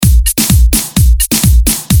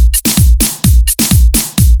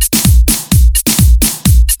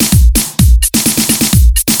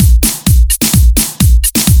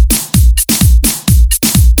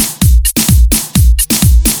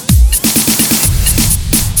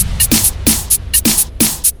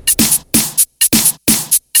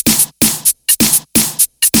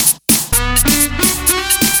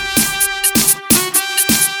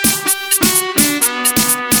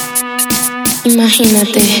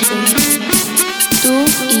Imagínate, tú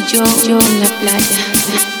y yo en la playa,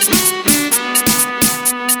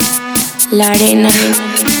 la arena,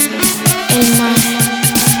 el mar,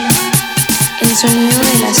 el sonido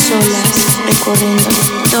de las olas recorriendo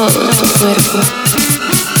todo tu cuerpo.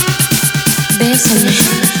 Bésame,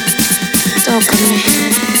 tócame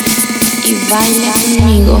y baila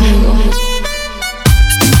conmigo.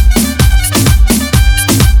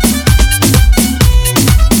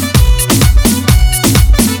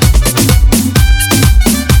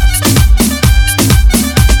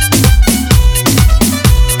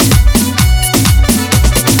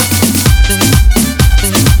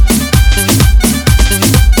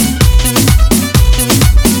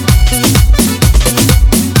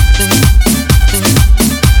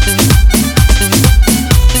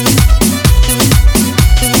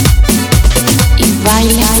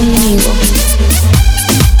 Baila conmigo.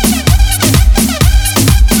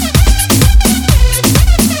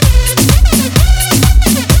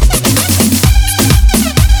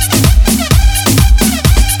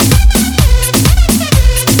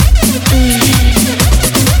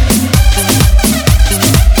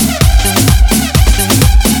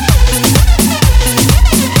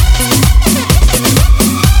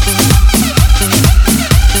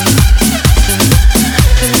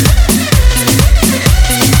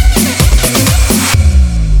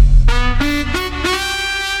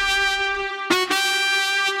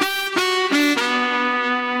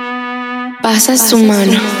 Pasa su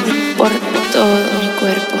mano por todo mi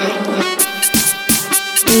cuerpo.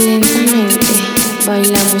 Lentamente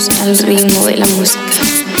bailamos al ritmo de la música.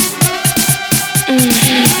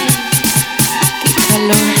 ¡Qué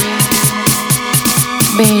calor!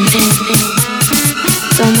 Ven,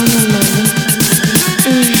 toma mi mano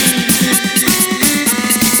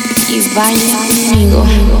y baila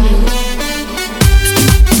conmigo.